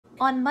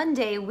On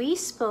Monday, we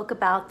spoke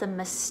about the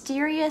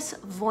mysterious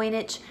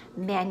Voynich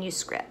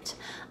manuscript,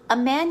 a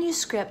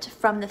manuscript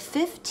from the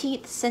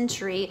 15th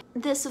century.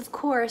 This, of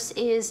course,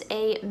 is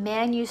a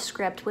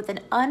manuscript with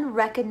an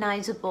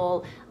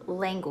unrecognizable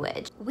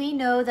language. We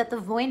know that the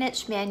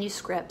Voynich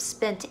manuscript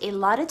spent a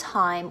lot of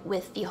time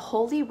with the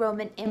Holy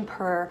Roman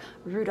Emperor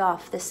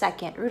Rudolf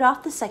II.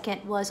 Rudolf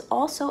II was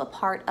also a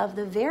part of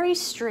the very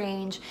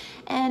strange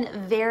and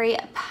very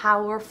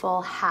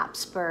powerful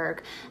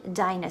Habsburg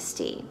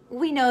dynasty.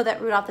 We know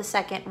that Rudolf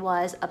II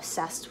was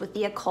obsessed with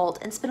the occult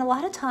and spent a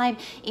lot of time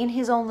in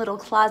his own little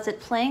closet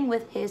playing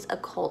with his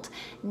occult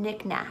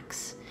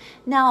knickknacks.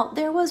 Now,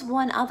 there was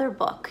one other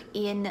book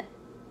in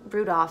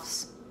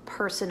Rudolf's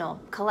personal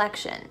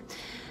collection.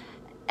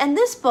 And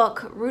this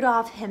book,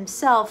 Rudolf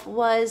himself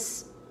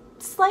was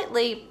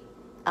slightly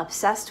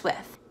obsessed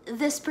with.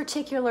 This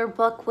particular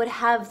book would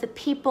have the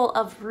people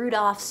of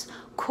Rudolf's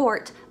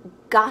court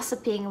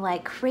gossiping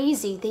like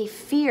crazy. They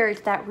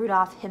feared that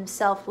Rudolf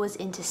himself was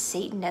into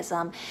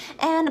Satanism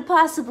and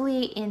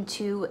possibly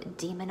into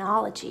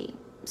demonology.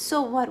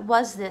 So what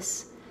was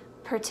this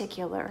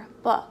particular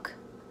book?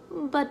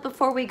 But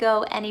before we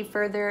go any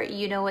further,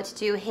 you know what to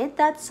do. Hit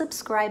that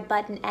subscribe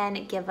button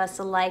and give us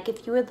a like.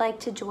 If you would like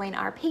to join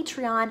our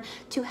Patreon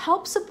to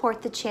help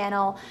support the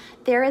channel,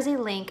 there is a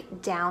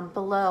link down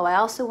below. I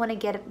also want to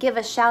give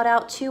a shout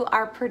out to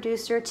our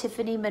producer,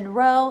 Tiffany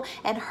Monroe,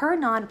 and her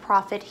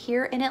nonprofit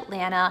here in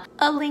Atlanta.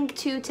 A link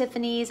to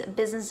Tiffany's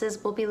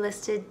businesses will be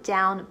listed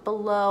down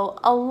below,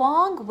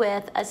 along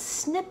with a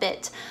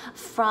snippet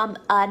from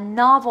a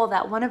novel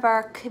that one of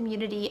our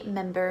community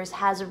members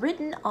has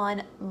written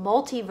on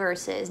multiverse.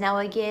 Now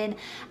again,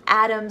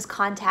 Adam's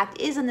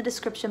contact is in the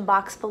description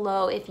box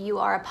below if you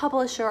are a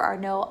publisher or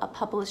know a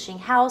publishing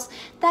house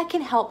that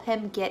can help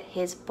him get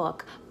his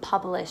book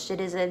published. It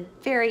is a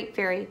very,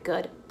 very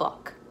good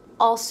book.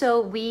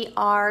 Also, we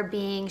are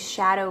being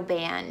shadow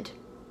banned.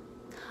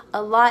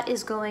 A lot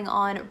is going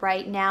on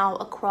right now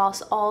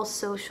across all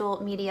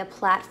social media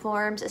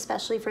platforms,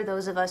 especially for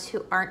those of us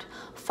who aren't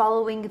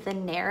following the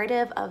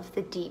narrative of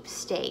the deep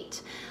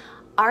state.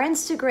 Our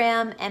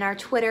Instagram and our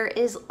Twitter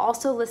is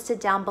also listed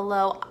down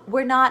below.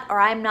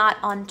 I'm not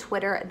on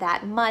Twitter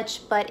that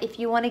much, but if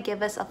you want to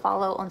give us a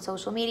follow on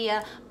social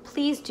media,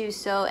 please do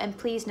so. And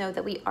please know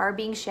that we are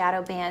being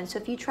shadow banned. So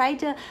if you tried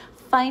to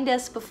find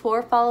us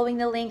before following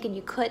the link and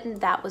you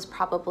couldn't, that was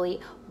probably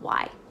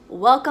why.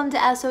 Welcome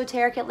to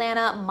Esoteric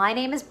Atlanta. My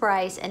name is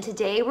Bryce, and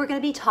today we're going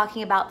to be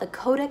talking about the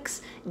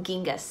Codex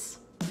Gigas.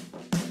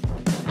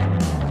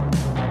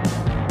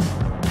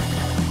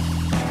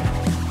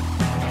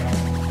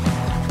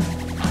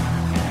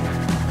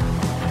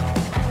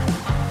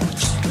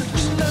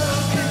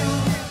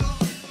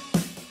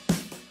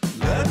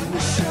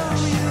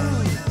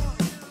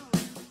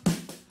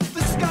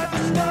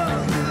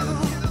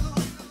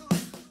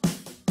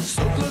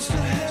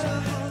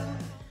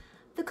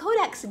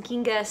 Codex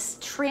Gigas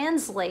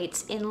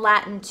translates in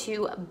Latin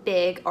to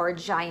big or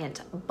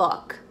giant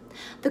book.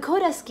 The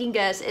Codex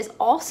Gigas is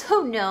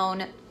also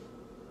known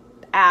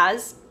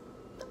as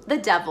the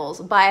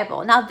Devil's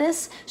Bible. Now,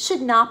 this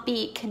should not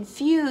be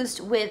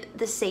confused with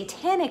the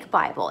Satanic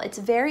Bible. It's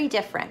very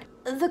different.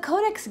 The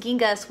Codex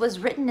Gigas was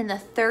written in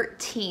the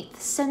 13th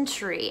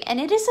century, and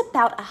it is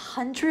about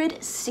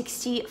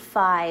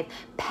 165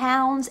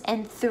 pounds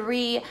and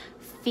 3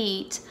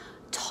 feet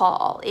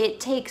tall. It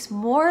takes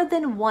more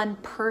than one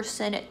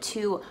person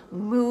to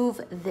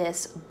move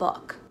this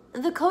book.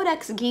 The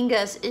Codex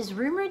Gigas is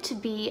rumored to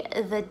be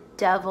the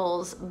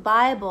Devil's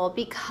Bible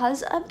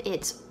because of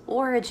its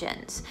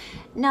origins.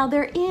 Now,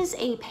 there is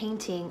a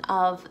painting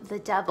of the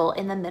devil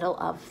in the middle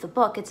of the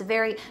book. It's a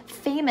very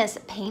famous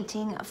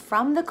painting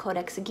from the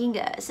Codex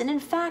Gigas, and in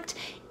fact,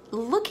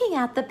 looking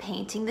at the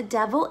painting, the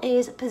devil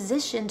is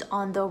positioned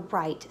on the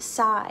right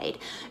side.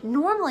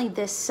 Normally,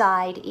 this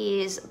side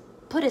is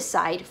put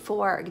aside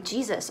for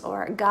Jesus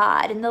or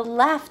God, and the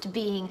left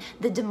being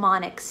the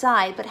demonic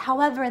side. But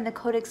however, in the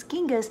Codex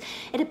Gigas,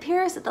 it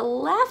appears that the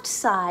left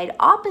side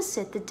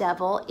opposite the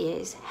devil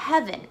is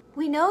heaven.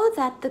 We know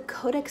that the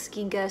Codex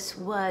Gigas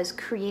was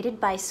created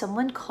by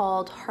someone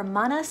called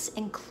Hermanus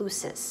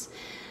Inclusus.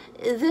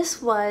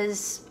 This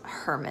was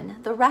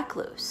Herman the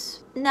Recluse.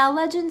 Now,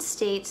 legend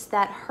states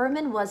that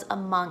Herman was a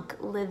monk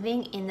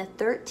living in the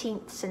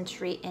 13th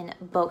century in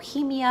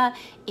Bohemia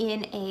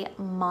in a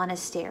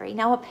monastery.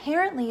 Now,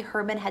 apparently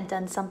Herman had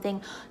done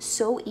something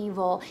so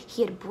evil,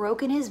 he had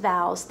broken his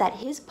vows, that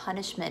his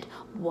punishment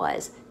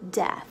was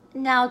death.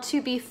 Now,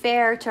 to be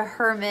fair to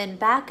Herman,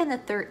 back in the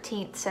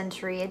 13th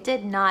century, it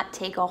did not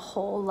take a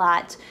whole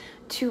lot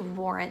to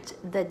warrant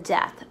the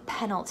death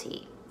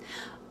penalty.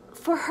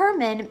 For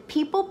Herman,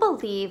 people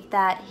believed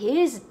that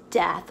his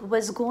death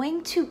was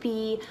going to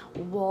be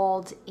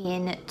walled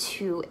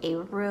into a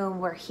room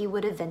where he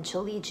would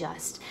eventually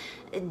just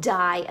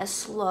die a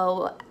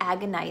slow,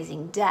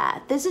 agonizing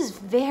death. This is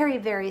very,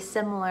 very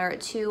similar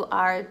to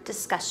our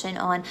discussion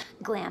on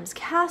Glam's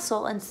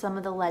castle and some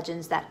of the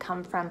legends that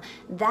come from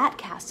that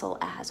castle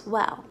as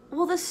well.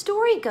 Well, the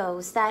story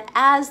goes that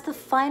as the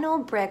final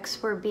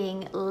bricks were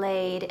being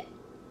laid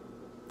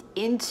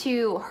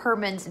into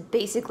Herman's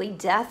basically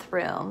death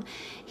room,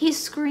 he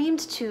screamed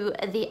to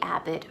the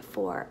abbot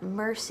for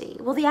mercy.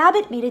 Well, the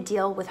abbot made a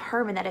deal with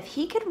Herman that if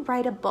he could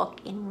write a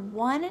book in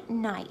one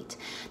night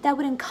that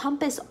would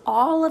encompass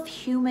all of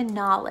human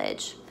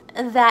knowledge,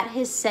 that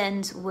his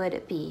sins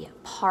would be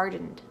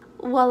pardoned.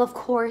 Well, of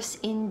course,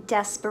 in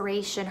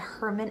desperation,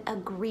 Herman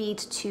agreed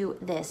to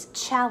this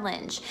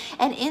challenge.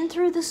 And in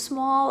through the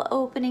small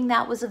opening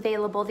that was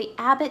available, the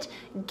abbot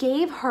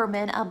gave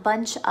Herman a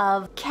bunch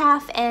of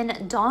calf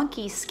and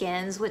donkey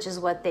skins, which is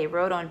what they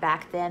wrote on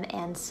back then,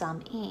 and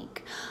some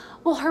ink.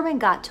 Well, Herman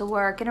got to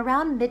work, and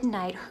around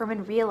midnight,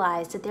 Herman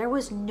realized that there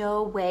was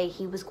no way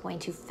he was going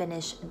to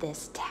finish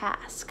this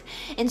task.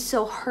 And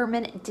so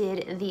Herman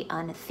did the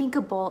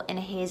unthinkable in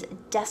his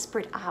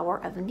desperate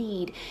hour of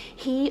need.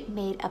 He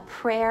made a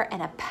prayer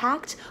and a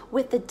pact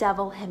with the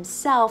devil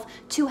himself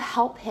to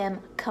help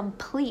him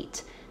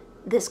complete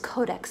this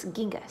Codex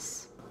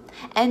Gigas.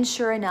 And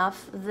sure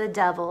enough, the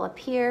devil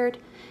appeared,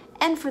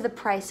 and for the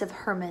price of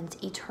Herman's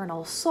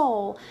eternal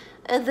soul,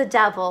 the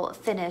devil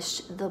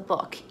finished the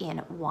book in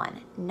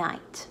one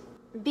night.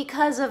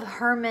 Because of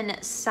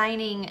Herman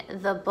signing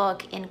the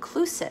book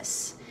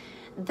inclusus,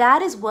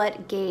 that is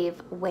what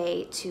gave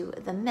way to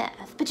the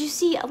myth. But you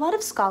see, a lot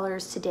of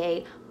scholars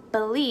today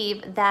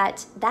believe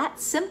that that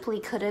simply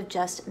could have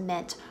just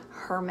meant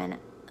Herman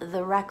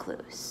the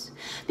Recluse.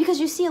 Because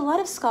you see, a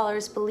lot of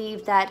scholars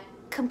believe that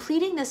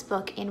completing this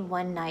book in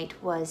one night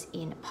was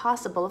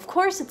impossible. Of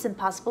course it's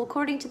impossible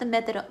according to the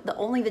myth that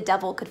only the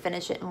devil could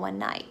finish it in one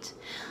night.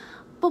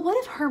 But what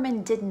if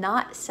Herman did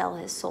not sell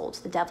his soul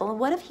to the devil? And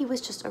what if he was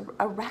just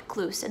a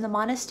recluse in the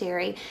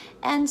monastery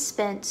and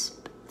spent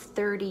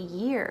 30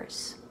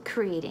 years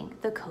creating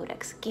the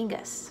Codex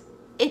Gigas?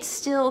 It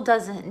still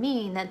doesn't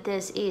mean that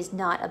this is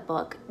not a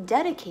book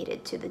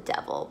dedicated to the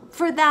devil.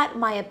 For that,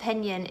 my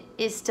opinion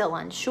is still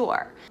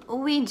unsure.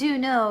 We do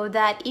know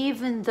that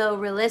even though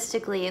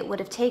realistically it would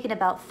have taken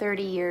about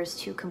 30 years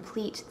to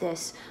complete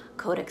this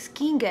Codex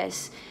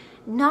Gigas,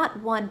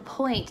 not one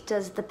point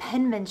does the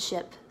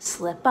penmanship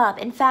slip up.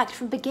 In fact,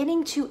 from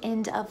beginning to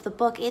end of the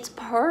book, it's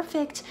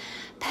perfect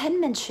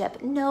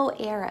penmanship, no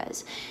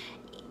errors.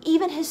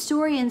 Even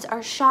historians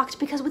are shocked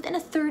because within a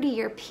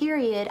 30-year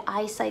period,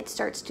 eyesight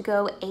starts to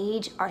go,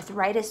 age,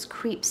 arthritis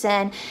creeps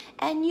in,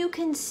 and you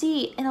can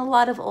see in a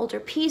lot of older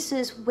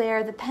pieces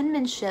where the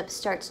penmanship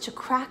starts to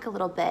crack a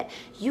little bit.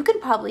 You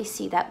can probably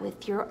see that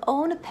with your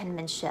own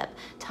penmanship,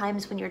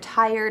 times when you're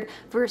tired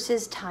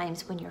versus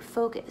times when you're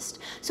focused.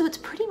 So it's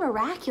pretty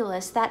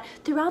miraculous that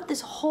throughout this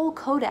whole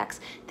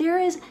codex, there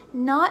is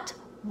not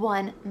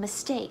one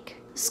mistake.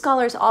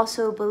 Scholars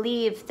also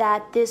believe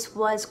that this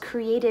was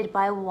created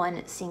by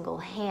one single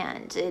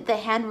hand. The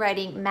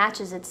handwriting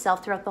matches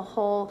itself throughout the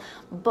whole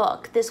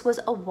book. This was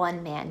a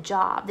one-man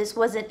job. This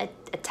wasn't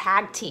a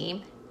tag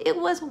team. It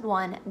was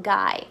one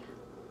guy,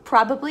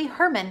 probably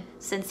Herman,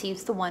 since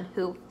he's the one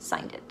who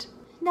signed it.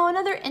 Now,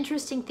 another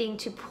interesting thing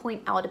to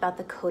point out about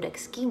the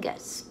Codex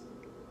Gigas,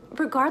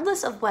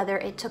 regardless of whether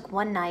it took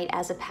one night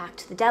as a pact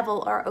to the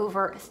devil or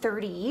over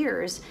 30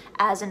 years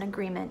as an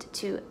agreement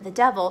to the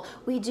devil,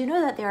 we do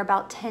know that there are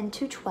about 10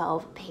 to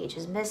 12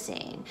 pages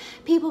missing.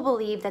 People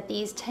believe that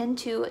these 10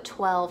 to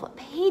 12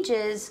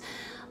 pages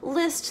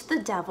list the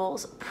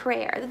devil's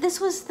prayer. This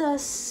was the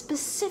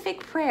specific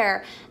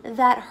prayer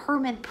that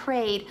Herman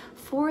prayed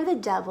for the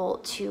devil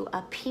to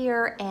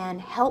appear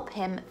and help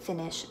him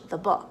finish the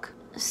book.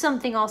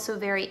 Something also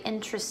very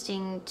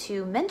interesting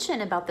to mention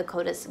about the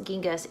Codex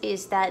Gigas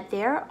is that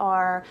there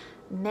are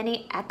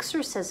many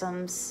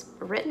exorcisms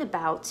written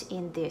about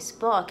in this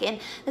book.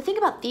 And the thing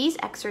about these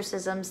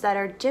exorcisms that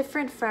are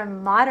different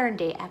from modern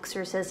day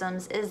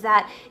exorcisms is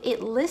that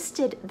it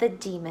listed the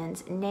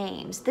demons'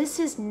 names. This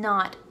is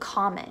not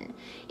common.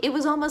 It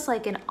was almost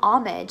like an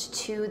homage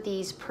to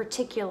these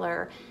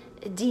particular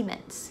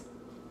demons.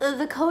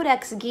 The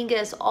Codex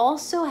Gigas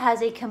also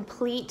has a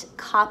complete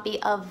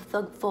copy of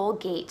the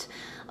Vulgate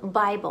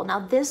Bible.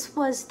 Now, this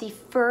was the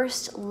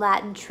first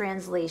Latin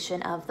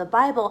translation of the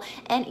Bible,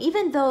 and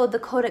even though the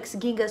Codex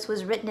Gigas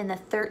was written in the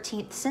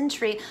 13th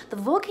century, the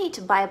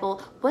Vulgate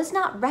Bible was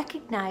not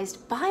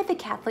recognized by the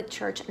Catholic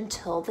Church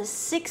until the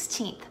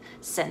 16th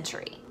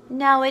century.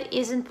 Now, it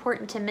is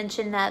important to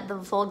mention that the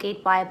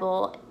Vulgate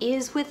Bible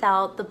is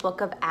without the book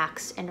of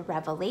Acts and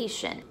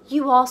Revelation.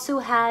 You also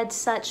had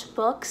such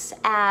books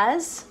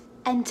as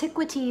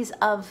Antiquities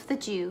of the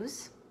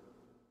Jews,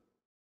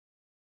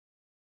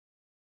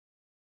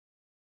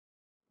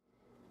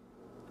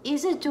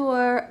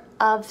 Isidore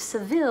of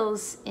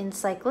Seville's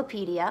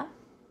Encyclopedia,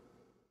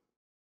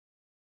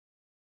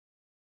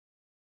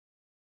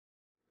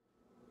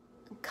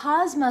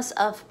 Cosmas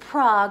of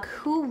Prague,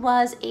 who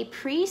was a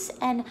priest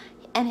and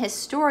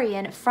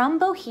historian from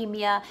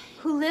Bohemia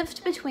who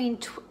lived between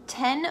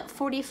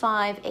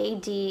 1045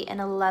 AD and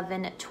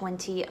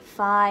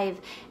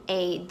 1125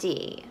 AD.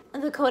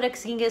 The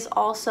Codex Gigas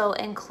also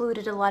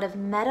included a lot of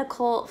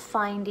medical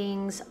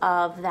findings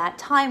of that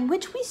time,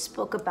 which we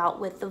spoke about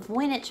with the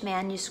Voynich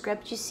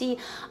manuscript. You see,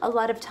 a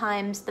lot of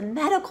times the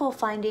medical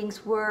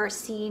findings were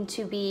seen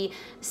to be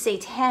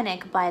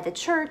satanic by the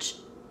church,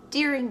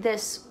 during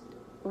this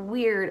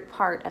weird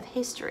part of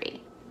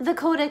history. The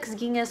Codex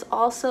Gigas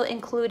also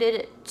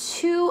included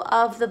 2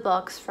 of the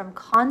books from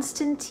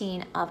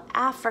Constantine of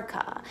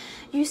Africa.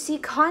 You see,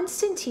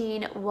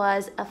 Constantine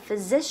was a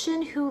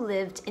physician who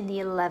lived in the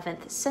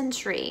 11th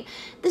century,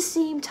 the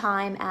same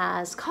time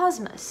as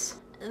Cosmos.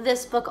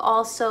 This book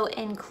also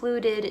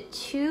included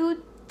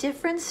 2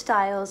 different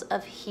styles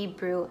of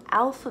Hebrew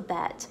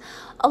alphabet,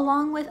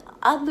 along with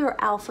other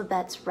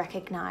alphabets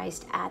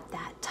recognized at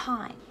that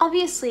time.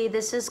 Obviously,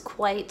 this is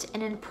quite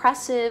an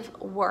impressive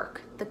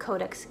work, the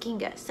Codex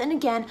Gigas. And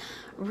again,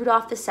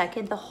 Rudolph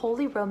II, the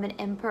Holy Roman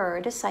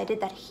Emperor, decided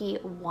that he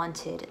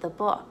wanted the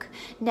book.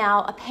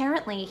 Now,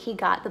 apparently, he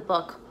got the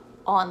book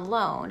on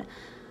loan,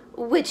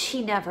 which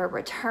he never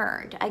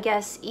returned. I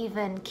guess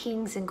even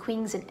kings and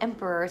queens and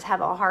emperors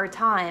have a hard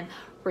time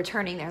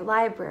returning their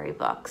library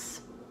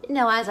books.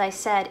 Now, as I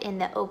said in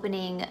the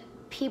opening,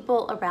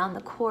 people around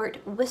the court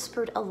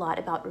whispered a lot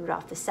about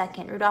Rudolph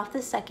II. Rudolph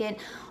II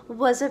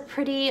was a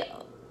pretty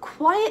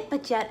quiet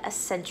but yet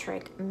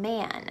eccentric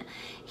man.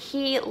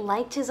 He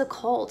liked his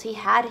occult. He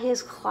had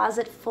his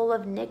closet full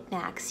of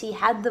knickknacks. He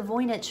had the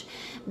Voynich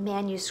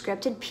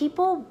manuscript, and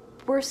people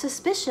were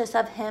suspicious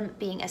of him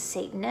being a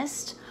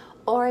Satanist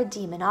or a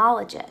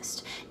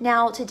demonologist.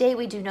 Now, today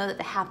we do know that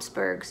the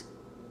Habsburgs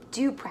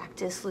do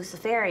practice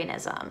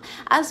Luciferianism.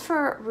 As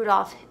for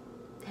Rudolph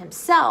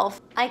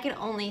himself, I can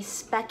only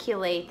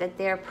speculate that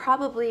there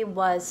probably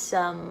was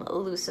some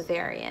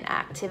Luciferian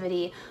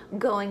activity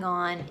going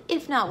on,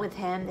 if not with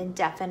him, then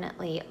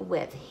definitely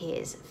with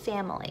his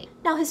family.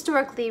 Now,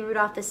 historically,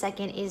 Rudolph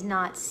II is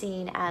not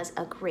seen as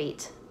a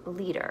great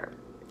leader.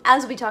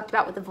 As we talked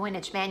about with the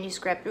Voynich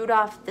manuscript,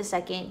 Rudolph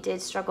II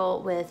did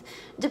struggle with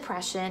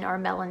depression or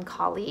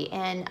melancholy,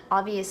 and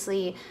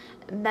obviously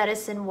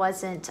medicine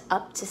wasn't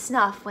up to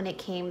snuff when it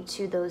came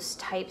to those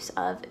types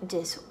of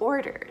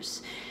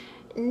disorders.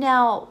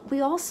 Now, we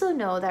also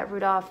know that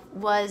Rudolph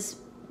was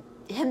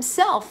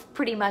himself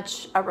pretty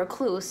much a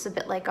recluse, a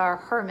bit like our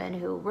Herman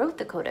who wrote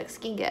the Codex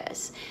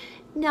Gigas.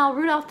 Now,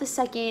 Rudolph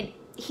II,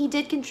 he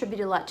did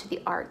contribute a lot to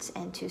the arts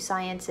and to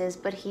sciences,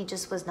 but he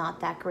just was not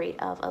that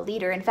great of a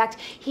leader. In fact,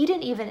 he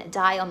didn't even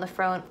die on the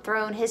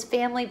throne. His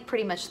family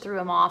pretty much threw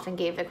him off and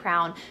gave the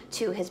crown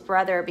to his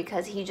brother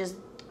because he just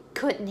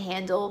couldn't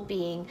handle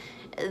being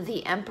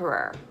the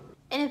emperor.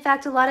 And in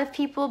fact, a lot of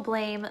people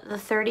blame the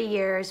 30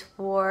 Years'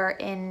 War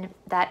in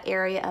that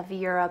area of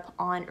Europe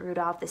on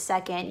Rudolph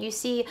II. You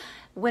see,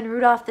 when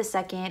Rudolph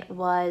II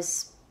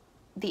was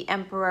the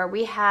emperor,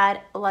 we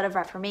had a lot of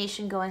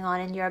Reformation going on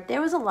in Europe.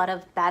 There was a lot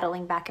of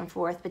battling back and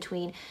forth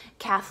between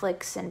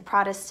Catholics and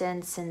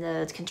Protestants, and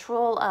the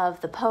control of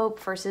the Pope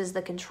versus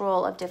the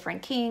control of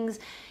different kings.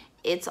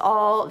 It's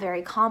all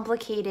very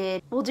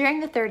complicated. Well, during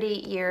the 30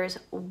 Years'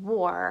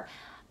 War,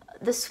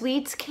 the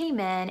Swedes came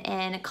in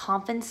and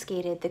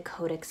confiscated the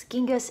Codex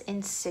Gigas in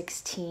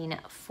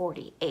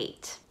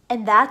 1648.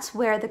 And that's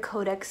where the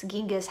Codex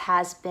Gigas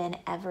has been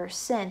ever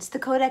since. The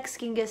Codex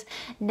Gigas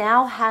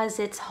now has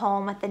its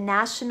home at the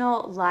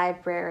National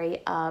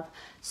Library of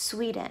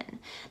Sweden.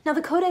 Now,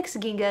 the Codex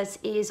Gigas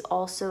is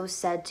also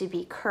said to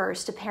be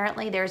cursed.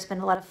 Apparently, there's been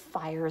a lot of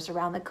fires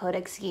around the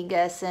Codex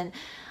Gigas, and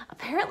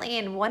apparently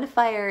in one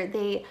fire,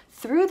 they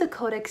threw the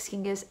Codex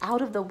Gigas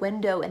out of the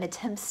window in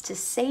attempts to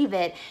save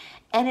it,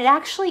 and it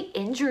actually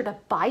injured a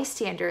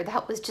bystander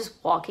that was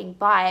just walking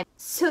by.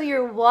 So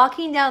you're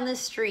walking down the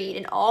street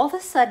and all of a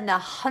sudden a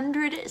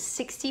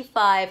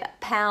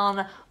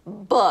 165-pound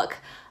book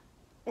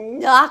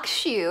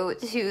knocks you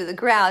to the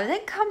ground. And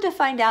then come to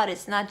find out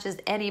it's not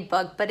just any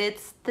book, but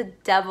it's the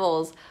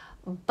devil's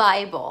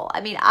Bible.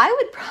 I mean, I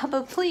would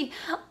probably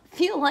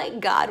feel like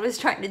God was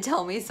trying to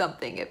tell me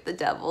something if the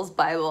devil's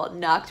Bible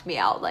knocked me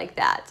out like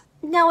that.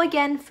 Now,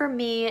 again, for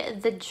me,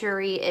 the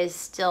jury is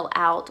still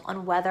out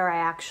on whether I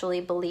actually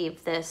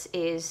believe this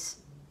is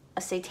a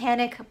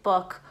satanic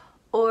book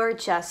or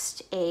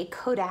just a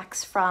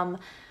codex from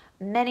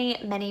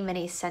many, many,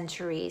 many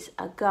centuries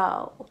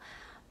ago.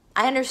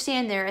 I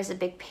understand there is a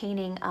big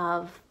painting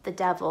of the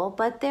devil,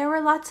 but there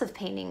were lots of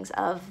paintings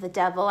of the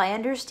devil. I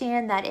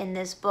understand that in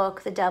this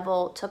book, the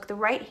devil took the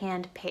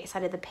right-hand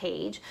side of the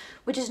page,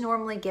 which is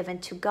normally given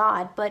to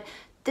God, but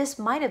this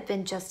might have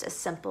been just a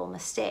simple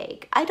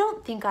mistake. I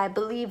don't think I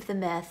believe the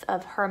myth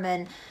of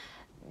Herman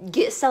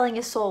selling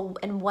his soul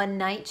in one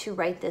night to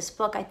write this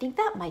book. I think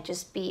that might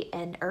just be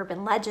an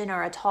urban legend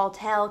or a tall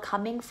tale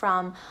coming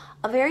from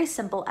a very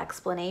simple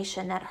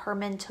explanation that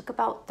Herman took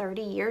about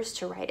 30 years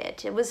to write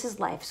it. It was his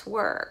life's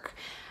work.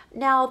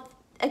 Now,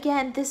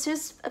 again, this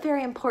is a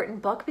very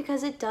important book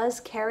because it does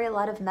carry a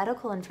lot of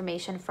medical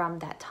information from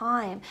that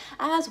time,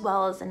 as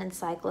well as an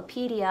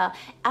encyclopedia,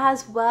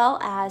 as well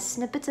as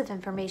snippets of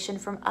information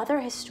from other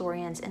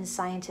historians and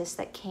scientists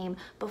that came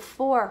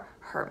before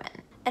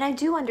Herman. And I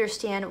do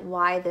understand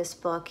why this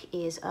book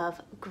is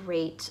of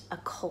great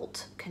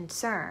occult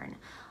concern.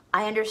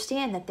 I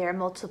understand that there are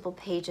multiple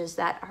pages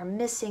that are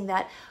missing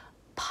that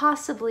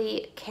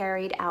possibly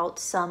carried out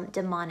some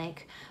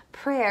demonic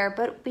prayer,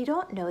 but we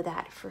don't know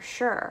that for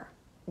sure.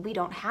 we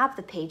don't have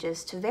the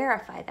pages to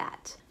verify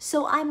that.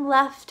 So I'm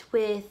left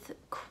with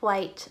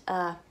quite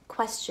a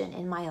question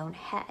in my own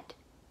head.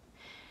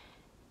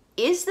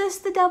 Is this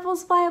the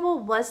Devil's Bible?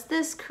 Was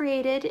this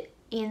created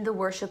in the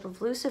worship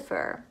of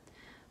Lucifer?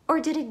 Or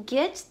did it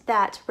get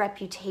that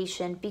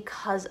reputation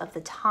because of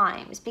the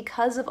times,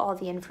 because of all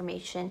the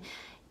information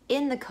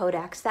in the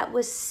Codex that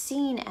was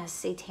seen as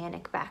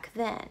satanic back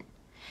then?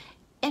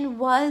 And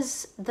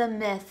was the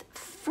myth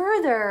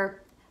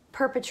further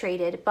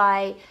perpetrated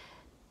by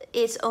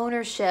its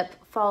ownership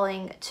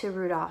falling to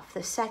Rudolph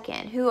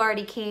II, who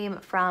already came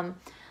from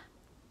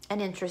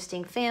an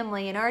interesting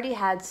family and already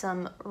had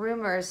some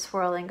rumors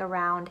swirling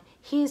around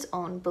his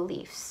own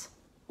beliefs?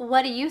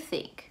 What do you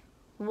think?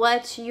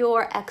 What's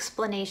your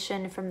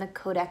explanation from the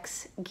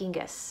Codex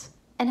Gigas?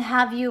 And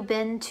have you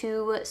been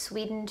to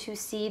Sweden to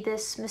see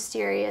this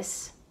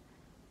mysterious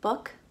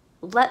book?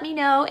 Let me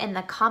know in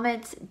the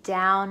comments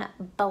down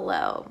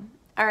below.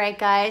 All right,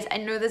 guys, I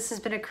know this has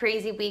been a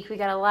crazy week. We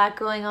got a lot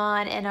going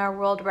on in our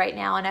world right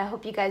now, and I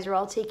hope you guys are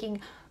all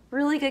taking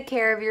really good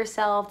care of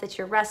yourself, that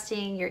you're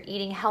resting, you're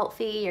eating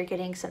healthy, you're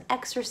getting some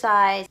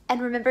exercise,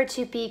 and remember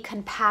to be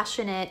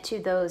compassionate to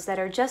those that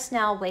are just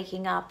now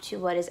waking up to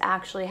what is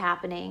actually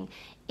happening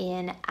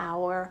in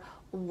our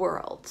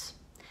world.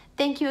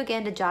 Thank you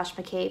again to Josh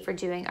McKay for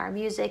doing our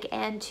music,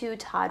 and to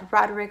Todd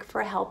Roderick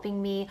for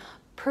helping me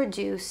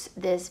produce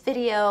this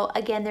video.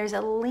 Again, there's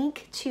a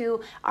link to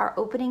our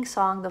opening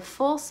song, the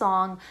full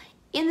song,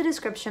 in the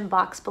description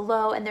box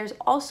below, and there's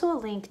also a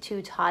link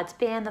to Todd's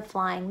band, the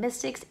Flying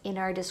Mystics, in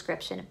our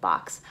description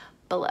box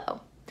below.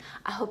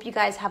 I hope you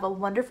guys have a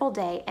wonderful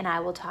day, and I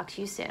will talk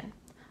to you soon.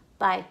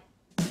 Bye.